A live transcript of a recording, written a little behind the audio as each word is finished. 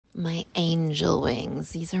My angel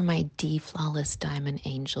wings. These are my D Flawless Diamond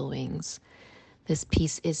angel wings. This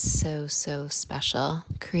piece is so, so special.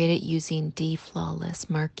 Created using D Flawless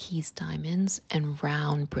Marquise diamonds and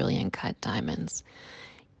round brilliant cut diamonds.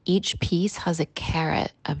 Each piece has a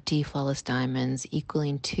carat of D Flawless diamonds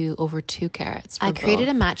equaling over 2 carats. I created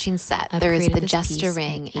a matching set. There is the jester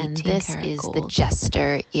ring, and this is the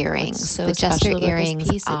jester earrings. So the jester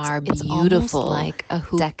earrings are beautiful, like a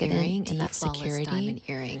hoop decadent, deep security diamond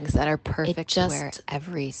earrings that are perfect to wear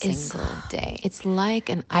every single day. It's like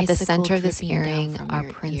an icicle. At the center of this earring are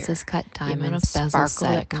princess cut diamonds sparkle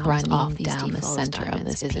that running down the center of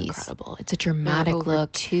this piece. Incredible. It's a dramatic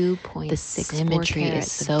look. 2.6 the symmetry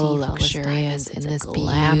is so luxurious in this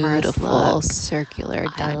beautiful circular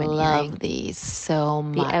diamond earring. I love these so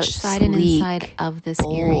much. The outside and inside of this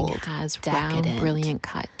earring has round, brilliant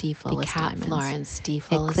cut D-Flawless diamonds. Florence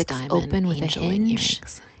D-Flawless diamond. It clicks open with a hinge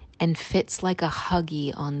and fits like a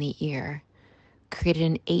huggy on the ear. Created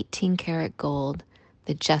in 18 karat gold,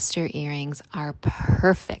 the jester earrings are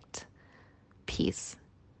perfect piece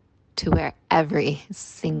to wear every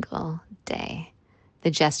single day.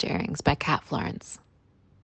 The Jester Earrings by Florence.